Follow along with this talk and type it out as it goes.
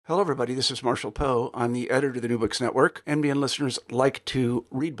Hello, everybody. This is Marshall Poe. I'm the editor of the New Books Network. NBN listeners like to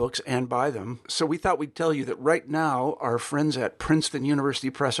read books and buy them. So we thought we'd tell you that right now, our friends at Princeton University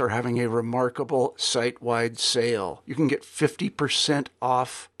Press are having a remarkable site-wide sale. You can get 50%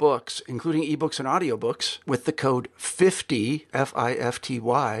 off books, including ebooks and audiobooks, with the code 50,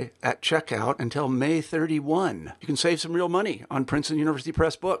 F-I-F-T-Y, at checkout until May 31. You can save some real money on Princeton University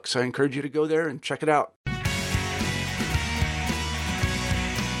Press books. I encourage you to go there and check it out.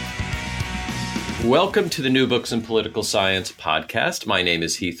 Welcome to the New Books in Political Science podcast. My name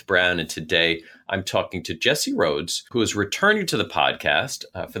is Heath Brown, and today I'm talking to Jesse Rhodes, who is returning to the podcast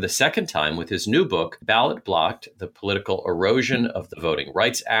for the second time with his new book, Ballot Blocked: The Political Erosion of the Voting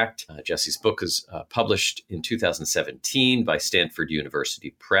Rights Act. Jesse's book is published in 2017 by Stanford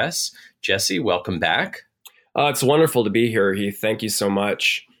University Press. Jesse, welcome back. It's wonderful to be here, Heath. Thank you so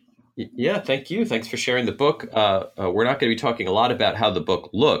much. Yeah, thank you. Thanks for sharing the book. We're not going to be talking a lot about how the book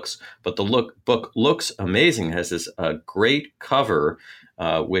looks, but the book looks amazing. It has this great cover,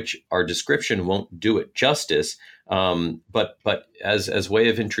 which our description won't do it justice. But as way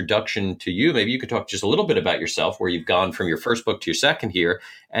of introduction to you, maybe you could talk just a little bit about yourself, where you've gone from your first book to your second here,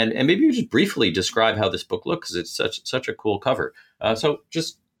 and maybe you just briefly describe how this book looks, because it's such a cool cover. So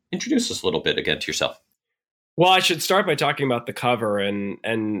just introduce us a little bit again to yourself. Well, I should start by talking about the cover,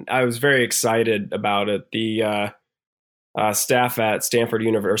 and I was very excited about it. The staff at Stanford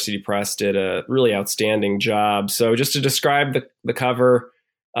University Press did a really outstanding job. So just to describe the cover,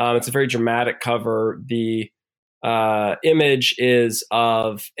 it's a very dramatic cover. The image is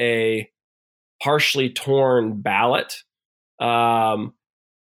of a partially torn ballot, and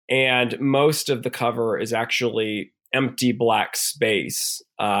most of the cover is actually empty black space,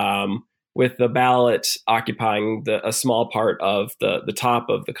 with the ballot occupying a small part of the top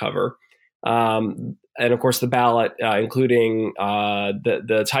of the cover. And of course, the ballot, including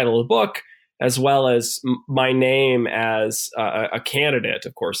the title of the book, as well as my name as a candidate,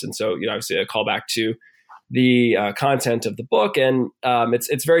 of course. And so, obviously a callback to the content of the book. And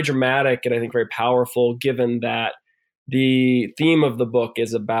it's very dramatic and I think very powerful, given that the theme of the book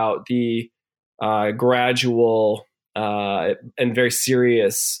is about the gradual and very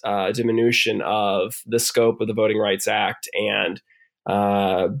serious diminution of the scope of the Voting Rights Act and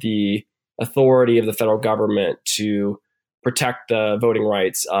the authority of the federal government to protect the voting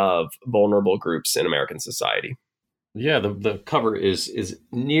rights of vulnerable groups in American society. Yeah, the cover is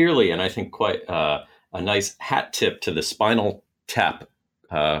nearly, and I think quite a nice hat tip to the Spinal Tap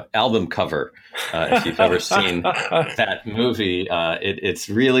album cover. If you've ever seen that movie, it's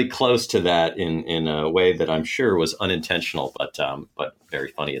really close to that in a way that I'm sure was unintentional, but very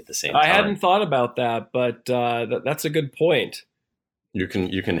funny at the same time. I hadn't thought about that, but that's a good point. You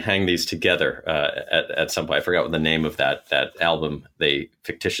can hang these together at some point. I forgot what the name of that album they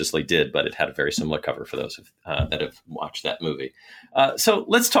fictitiously did, but it had a very similar cover for those that have watched that movie. So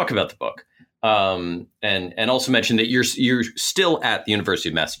let's talk about the book. And also mention that you're still at the University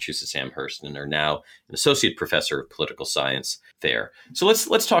of Massachusetts Amherst and are now an associate professor of political science there. So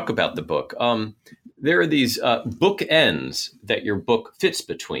let's talk about the book. There are these bookends that your book fits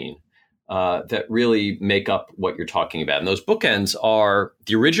between that really make up what you're talking about. And those bookends are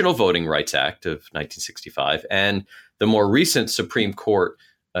the original Voting Rights Act of 1965 and the more recent Supreme Court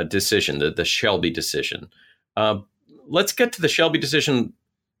decision, the Shelby decision. Let's get to the Shelby decision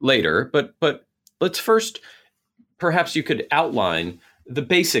later, but let's first, perhaps you could outline the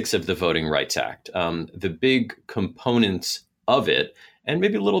basics of the Voting Rights Act, the big components of it, and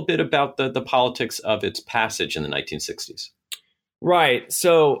maybe a little bit about the politics of its passage in the 1960s. Right.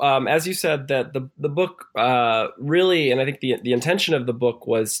 So as you said, that the book really, and I think the intention of the book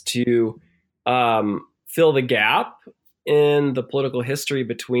was to fill the gap in the political history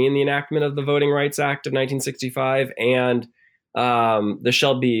between the enactment of the Voting Rights Act of 1965 and the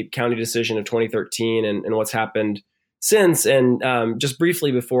Shelby County decision of 2013 and what's happened since. And just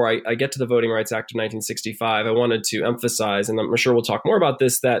briefly before I get to the Voting Rights Act of 1965, I wanted to emphasize, and I'm sure we'll talk more about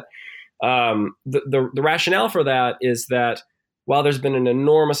this, that the rationale for that is that while there's been an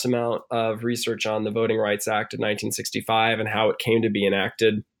enormous amount of research on the Voting Rights Act of 1965 and how it came to be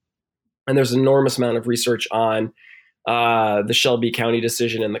enacted, and there's an enormous amount of research on the Shelby County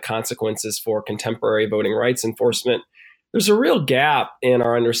decision and the consequences for contemporary voting rights enforcement, there's a real gap in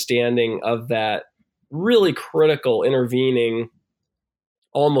our understanding of that really critical intervening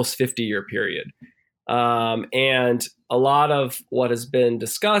almost 50-year period. And a lot of what has been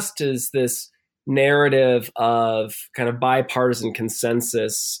discussed is this narrative of kind of bipartisan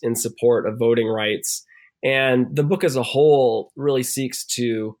consensus in support of voting rights. And the book as a whole really seeks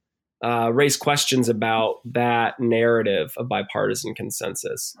to raise questions about that narrative of bipartisan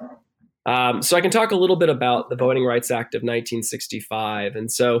consensus. So I can talk a little bit about the Voting Rights Act of 1965.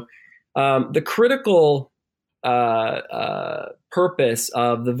 And so the critical purpose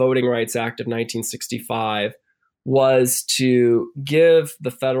of the Voting Rights Act of 1965 was to give the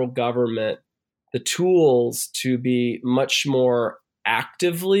federal government the tools to be much more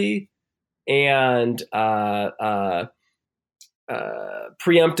actively and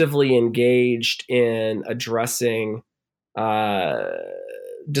preemptively engaged in addressing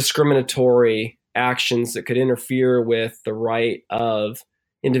discriminatory actions that could interfere with the right of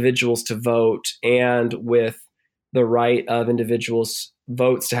individuals to vote and with the right of individuals'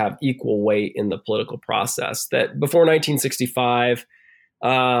 votes to have equal weight in the political process. That before 1965,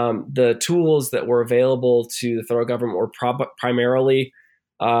 the tools that were available to the federal government were primarily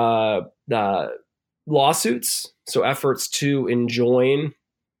lawsuits, so efforts to enjoin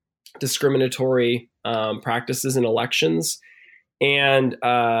discriminatory practices in elections. And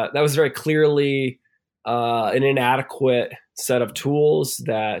that was very clearly an inadequate set of tools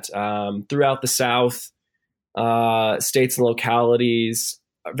that throughout the South, states and localities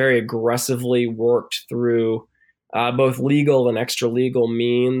very aggressively worked through both legal and extra-legal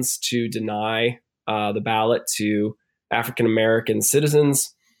means to deny the ballot to African American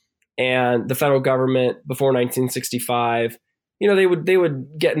citizens. And the federal government before 1965, they would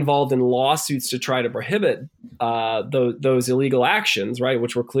get involved in lawsuits to try to prohibit those illegal actions, right,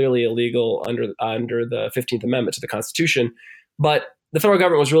 which were clearly illegal under the 15th Amendment to the Constitution. But the federal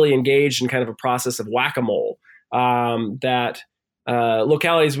government was really engaged in kind of a process of whack-a-mole, that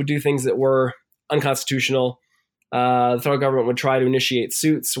localities would do things that were unconstitutional. The federal government would try to initiate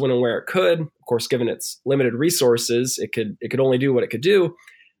suits when and where it could. Of course, given its limited resources, it could only do what it could do.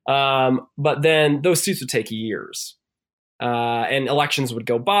 But then those suits would take years. And elections would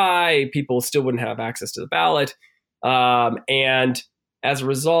go by, people still wouldn't have access to the ballot. And as a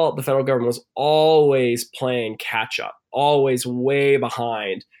result, the federal government was always playing catch up, always way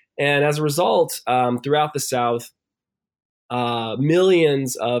behind. And as a result, throughout the South,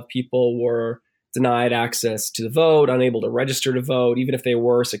 millions of people were denied access to the vote, unable to register to vote, even if they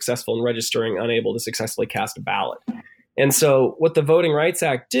were successful in registering, unable to successfully cast a ballot. And so what the Voting Rights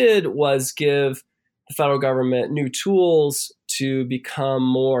Act did was give the federal government new tools to become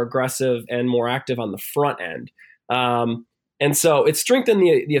more aggressive and more active on the front end. And so it strengthened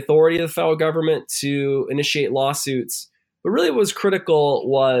the authority of the federal government to initiate lawsuits. But really what was critical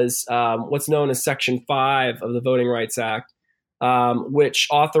was what's known as Section 5 of the Voting Rights Act, which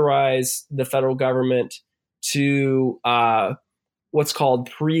authorized the federal government to what's called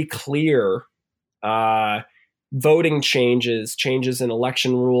pre-clear voting changes in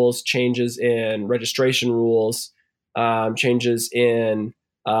election rules, changes in registration rules, changes in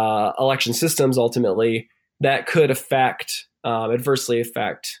election systems, ultimately, that could adversely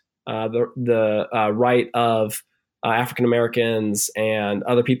affect the right of African Americans and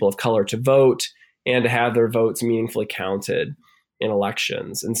other people of color to vote and to have their votes meaningfully counted in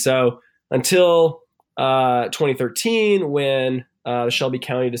elections. And so until 2013, when the Shelby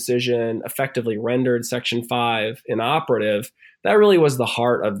County decision effectively rendered Section 5 inoperative, that really was the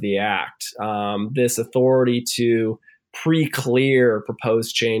heart of the act, this authority to pre-clear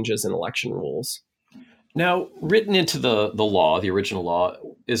proposed changes in election rules. Now, written into the law, the original law,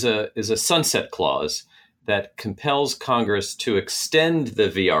 is a sunset clause that compels Congress to extend the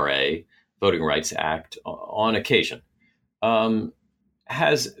VRA, Voting Rights Act, on occasion.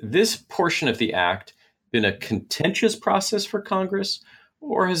 Has this portion of the act been a contentious process for Congress,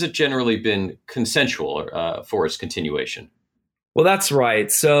 or has it generally been consensual for its continuation? Well, that's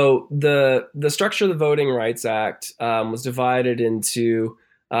right. So the structure of the Voting Rights Act was divided into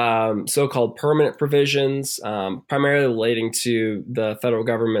so-called permanent provisions, primarily relating to the federal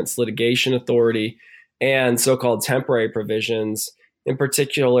government's litigation authority, and so-called temporary provisions, in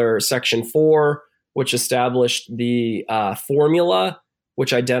particular Section 4, which established the formula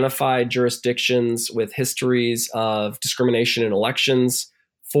which identified jurisdictions with histories of discrimination in elections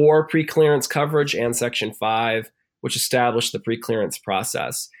for preclearance coverage, and Section 5, which established the preclearance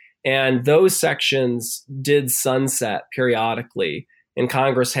process. And those sections did sunset periodically, and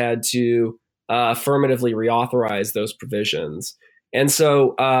Congress had to affirmatively reauthorize those provisions. And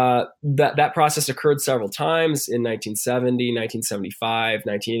so that process occurred several times in 1970, 1975,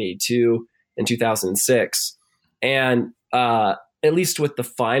 1982, and 2006. And at least with the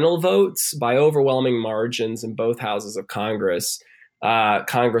final votes, by overwhelming margins in both houses of Congress,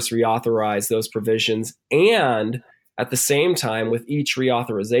 Congress reauthorized those provisions. And at the same time, with each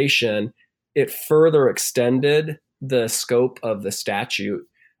reauthorization, it further extended the scope of the statute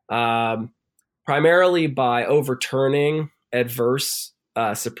primarily by overturning adverse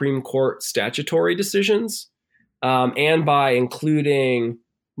Supreme Court statutory decisions, and by including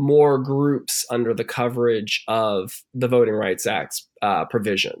more groups under the coverage of the Voting Rights Act's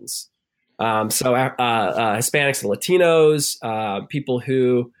provisions. So Hispanics and Latinos, people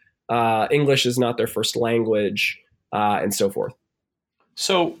who English is not their first language, and so forth.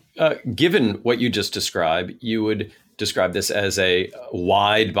 So given what you just described, you would describe this as a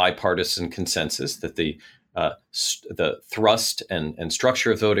wide bipartisan consensus that the thrust and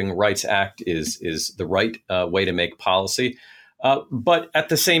structure of the Voting Rights Act is the right way to make policy. But at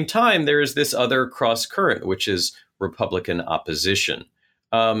the same time, there is this other cross current, which is Republican opposition.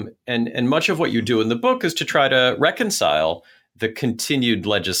 And much of what you do in the book is to try to reconcile the continued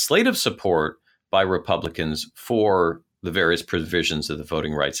legislative support by Republicans for the various provisions of the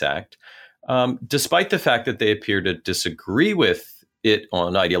Voting Rights Act, despite the fact that they appear to disagree with it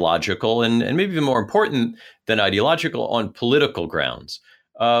on ideological and maybe even more important than ideological, on political grounds.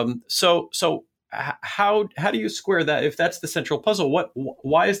 So how do you square that? If that's the central puzzle,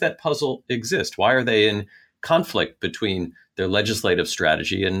 why does that puzzle exist? Why are they in conflict between their legislative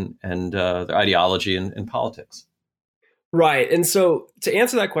strategy and their ideology and politics? Right. And so to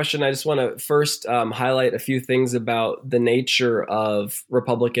answer that question, I just want to first highlight a few things about the nature of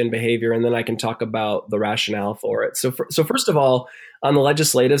Republican behavior, and then I can talk about the rationale for it. So first of all, on the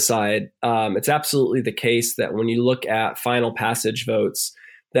legislative side, it's absolutely the case that when you look at final passage votes,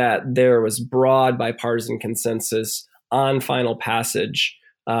 that there was broad bipartisan consensus on final passage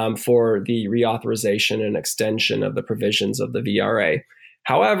for the reauthorization and extension of the provisions of the VRA.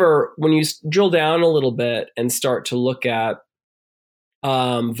 However, when you drill down a little bit and start to look at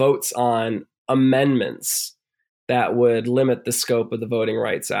votes on amendments that would limit the scope of the Voting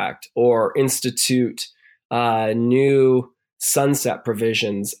Rights Act or institute new sunset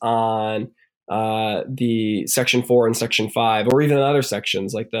provisions on the Section 4 and Section 5, or even other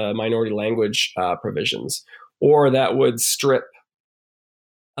sections like the minority language provisions, or that would strip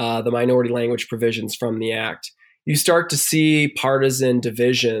the minority language provisions from the Act, you start to see partisan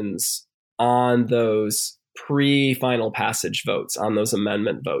divisions on those pre-final passage votes, on those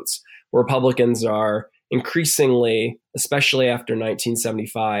amendment votes. Republicans are increasingly, especially after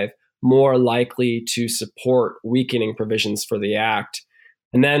 1975, more likely to support weakening provisions for the Act.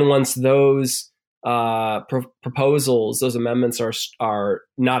 And then once those proposals, those amendments are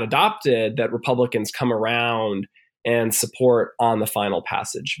not adopted, that Republicans come around and support on the final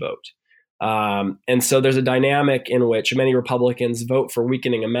passage vote. And so there's a dynamic in which many Republicans vote for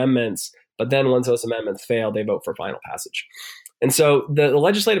weakening amendments, but then once those amendments fail, they vote for final passage. And so the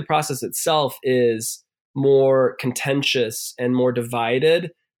legislative process itself is more contentious and more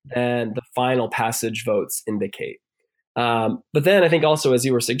divided than the final passage votes indicate. But then I think also, as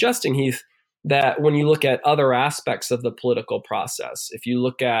you were suggesting, Heath, that when you look at other aspects of the political process, if you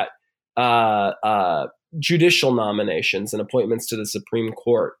look at judicial nominations and appointments to the Supreme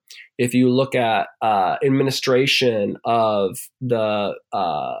Court, if you look at administration of the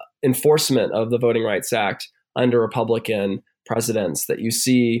enforcement of the Voting Rights Act under Republican presidents, that you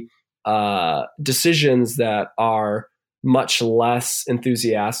see decisions that are much less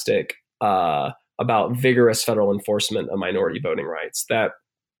enthusiastic about vigorous federal enforcement of minority voting rights, that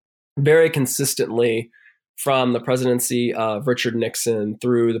very consistently from the presidency of Richard Nixon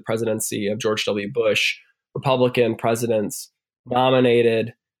through the presidency of George W. Bush, Republican presidents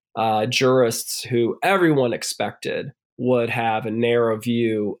nominated jurists who everyone expected would have a narrow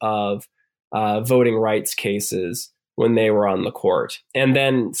view of voting rights cases when they were on the court. And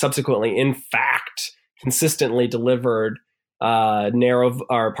then subsequently, in fact, consistently delivered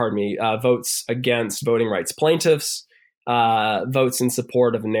votes against voting rights plaintiffs, votes in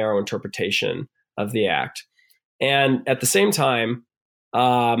support of a narrow interpretation of the act. And at the same time,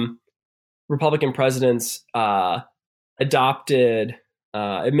 Republican presidents adopted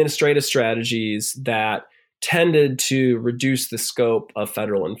administrative strategies that tended to reduce the scope of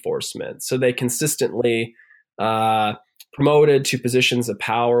federal enforcement. So they consistently promoted to positions of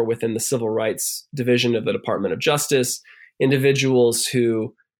power within the Civil Rights Division of the Department of Justice individuals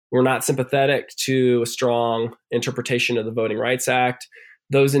who were not sympathetic to a strong interpretation of the Voting Rights Act.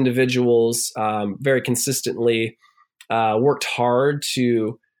 Those individuals very consistently worked hard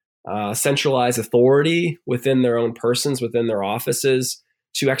to centralize authority within their own persons, within their offices,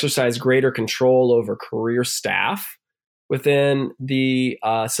 to exercise greater control over career staff within the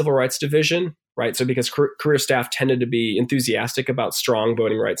Civil Rights Division, right? So because career staff tended to be enthusiastic about strong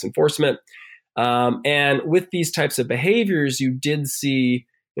voting rights enforcement. And with these types of behaviors, you did see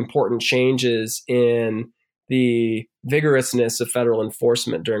important changes in the vigorousness of federal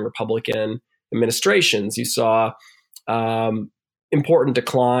enforcement during Republican administrations. You saw important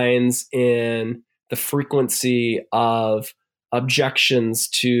declines in the frequency of objections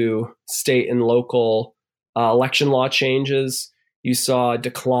to state and local election law changes. You saw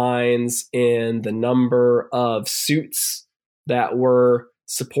declines in the number of suits that were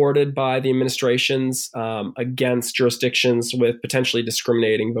supported by the administrations against jurisdictions with potentially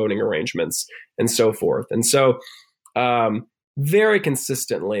discriminating voting arrangements and so forth. And so very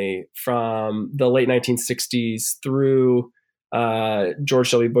consistently from the late 1960s through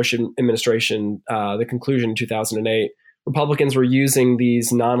George W. Bush administration, the conclusion in 2008, Republicans were using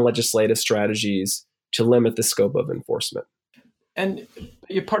these non-legislative strategies to limit the scope of enforcement. And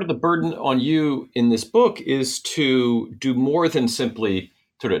part of the burden on you in this book is to do more than simply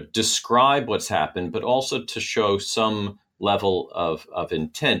sort of describe what's happened, but also to show some level of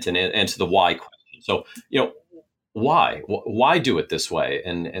intent and answer the why question. So, why do it this way?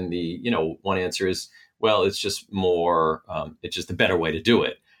 And the, one answer is, well, it's just more, it's just a better way to do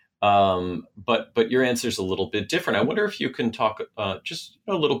it. But your answer is a little bit different. I wonder if you can talk just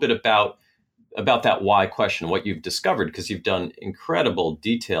a little bit about that why question, what you've discovered, because you've done incredible,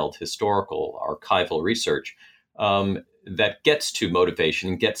 detailed historical archival research that gets to motivation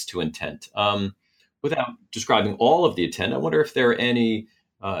and gets to intent. Without describing all of the intent, I wonder if there are any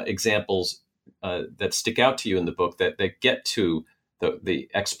examples that stick out to you in the book that get to the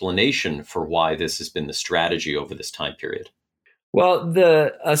explanation for why this has been the strategy over this time period. Well,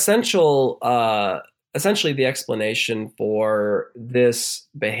 the essentially the explanation for this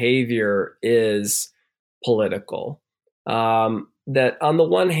behavior is political. That on the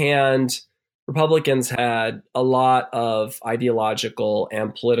one hand, Republicans had a lot of ideological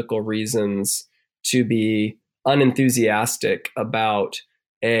and political reasons to be unenthusiastic about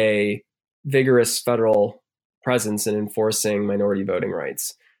a vigorous federal presence in enforcing minority voting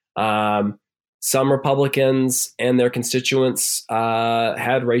rights. Some Republicans and their constituents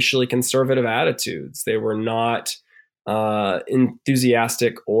had racially conservative attitudes. They were not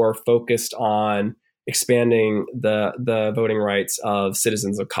enthusiastic or focused on expanding the voting rights of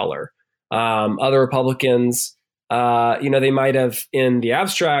citizens of color. Other Republicans, they might have in the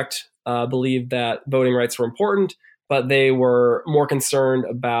abstract believed that voting rights were important, but they were more concerned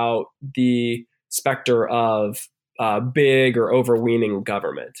about the specter of big or overweening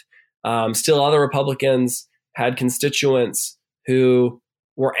government. Still, other Republicans had constituents who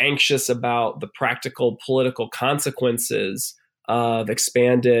were anxious about the practical political consequences of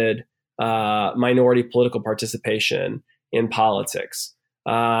expanded minority political participation in politics.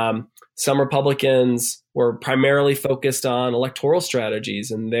 Some Republicans were primarily focused on electoral strategies,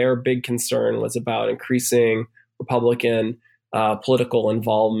 and their big concern was about increasing Republican political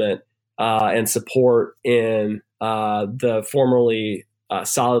involvement and support in the formerly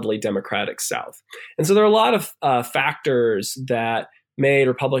solidly Democratic South. And so there are a lot of factors that made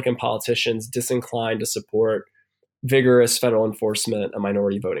Republican politicians disinclined to support vigorous federal enforcement of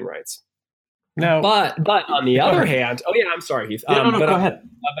minority voting rights. No, but on the other hand, I'm sorry, Heath. Go ahead.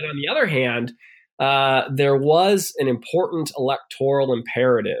 But on the other hand, there was an important electoral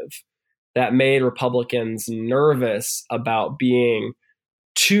imperative that made Republicans nervous about being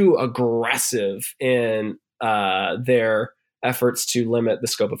too aggressive in their efforts to limit the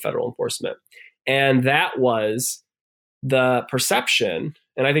scope of federal enforcement. And that was the perception,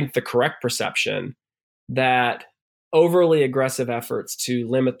 and I think the correct perception, that overly aggressive efforts to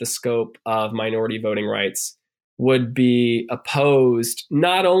limit the scope of minority voting rights would be opposed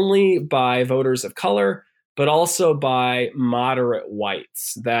not only by voters of color, but also by moderate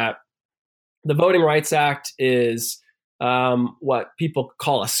whites. That the Voting Rights Act is what people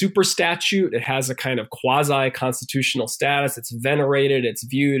call a super statute. It has a kind of quasi-constitutional status. It's venerated. It's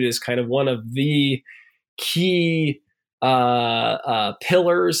viewed as kind of one of the key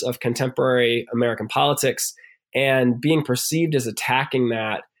pillars of contemporary American politics. And being perceived as attacking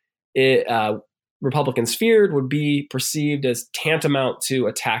that, Republicans feared would be perceived as tantamount to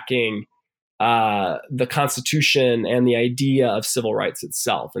attacking the Constitution and the idea of civil rights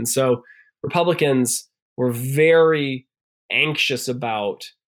itself. And so Republicans were very anxious about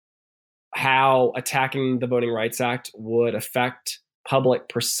how attacking the Voting Rights Act would affect public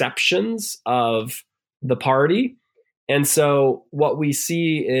perceptions of the party. And so what we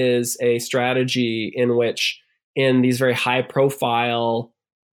see is a strategy in which, in these very high-profile,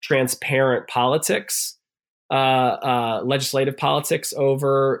 transparent politics, legislative politics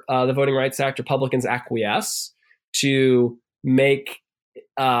over the Voting Rights Act, Republicans acquiesce to make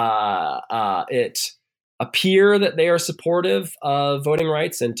it appear that they are supportive of voting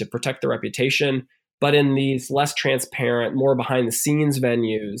rights and to protect their reputation. but in these less transparent, more behind the scenes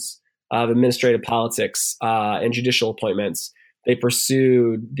venues of administrative politics and judicial appointments, they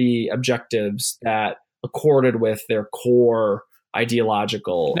pursued the objectives that accorded with their core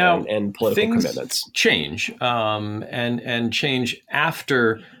ideological and political commitments. Change and change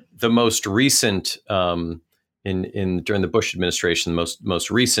after the most recent during the Bush administration, the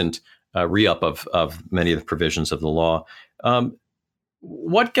most recent re-up of many of the provisions of the law.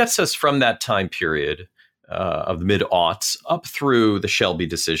 What gets us from that time period of the mid-aughts up through the Shelby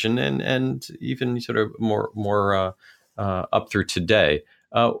decision and even sort of more up through today?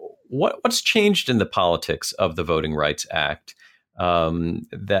 What's changed in the politics of the Voting Rights Act that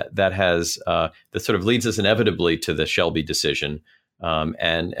sort of leads us inevitably to the Shelby decision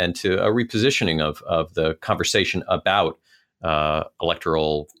and to a repositioning of the conversation about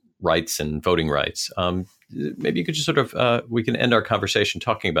electoral rights and voting rights? Maybe you could just sort of we can end our conversation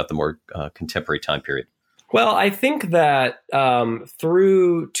talking about the more contemporary time period. Well, I think that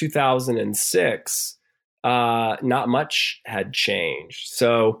through 2006, not much had changed.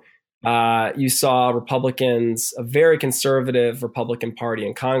 So you saw Republicans, a very conservative Republican Party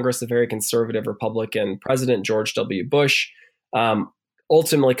in Congress, a very conservative Republican President, George W. Bush,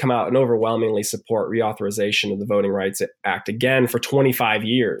 ultimately come out and overwhelmingly support reauthorization of the Voting Rights Act again for 25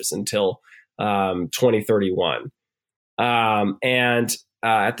 years until 2031. And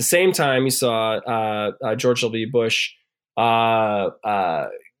at the same time, you saw George W. Bush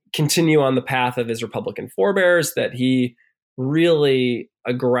continue on the path of his Republican forebears, that he really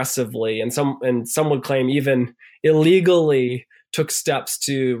aggressively, and some would claim even illegally, took steps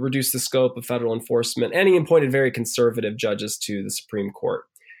to reduce the scope of federal enforcement, and he appointed very conservative judges to the Supreme Court.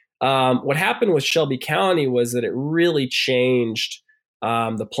 What happened with Shelby County was that it really changed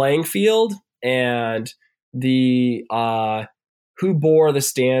the playing field and the who bore the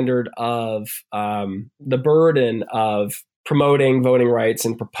standard of the burden of promoting voting rights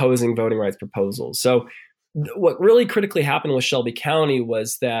and proposing voting rights proposals. So what really critically happened with Shelby County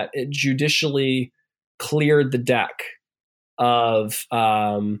was that it judicially cleared the deck of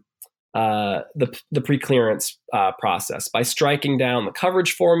the preclearance process. By striking down the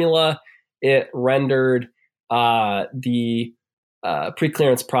coverage formula, it rendered the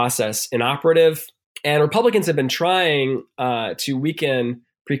preclearance process inoperative. And Republicans have been trying to weaken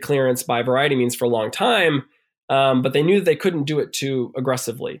preclearance by a variety of means for a long time, but they knew that they couldn't do it too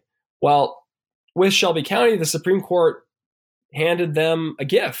aggressively. Well, with Shelby County, the Supreme Court handed them a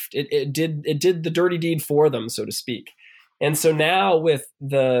gift. It did the dirty deed for them, so to speak. And so now, with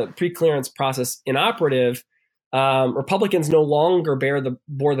the preclearance process inoperative, Republicans no longer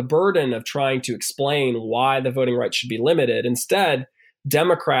bore the burden of trying to explain why the voting rights should be limited. Instead,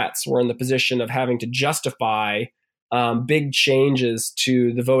 Democrats were in the position of having to justify big changes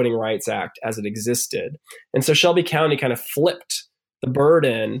to the Voting Rights Act as it existed. And so Shelby County kind of flipped the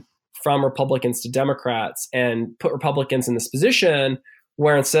burden from Republicans to Democrats and put Republicans in this position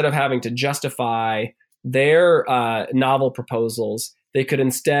where, instead of having to justify their novel proposals, they could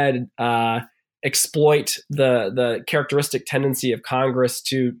instead exploit the characteristic tendency of Congress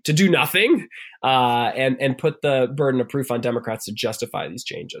to do nothing and put the burden of proof on Democrats to justify these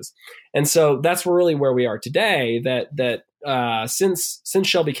changes. And so that's really where we are today, that since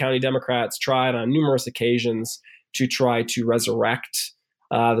Shelby County, Democrats tried on numerous occasions to try to resurrect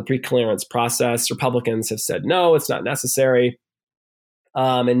the preclearance process. Republicans have said, no, it's not necessary.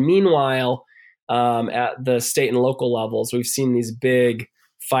 And meanwhile, at the state and local levels, we've seen these big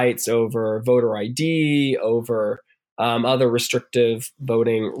fights over voter ID, over other restrictive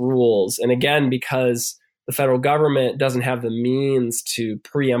voting rules. And again, because the federal government doesn't have the means to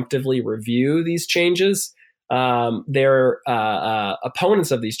preemptively review these changes, their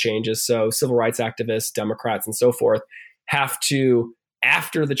opponents of these changes, so civil rights activists, Democrats, and so forth, have to,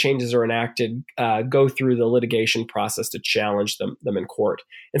 after the changes are enacted, go through the litigation process to challenge them in court.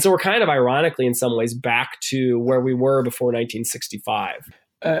 And so we're kind of ironically, in some ways, back to where we were before 1965.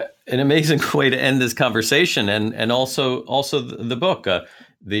 An amazing way to end this conversation, and also the book,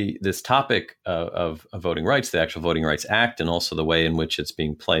 this topic of voting rights, the actual Voting Rights Act, and also the way in which it's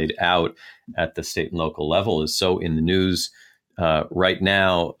being played out at the state and local level is so in the news right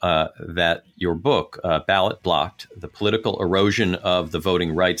now that your book, Ballot Blocked: The Political Erosion of the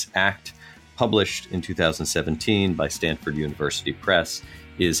Voting Rights Act, published in 2017 by Stanford University Press,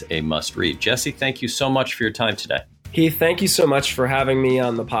 is a must-read. Jesse, thank you so much for your time today. Heath, thank you so much for having me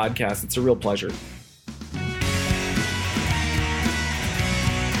on the podcast. It's a real pleasure.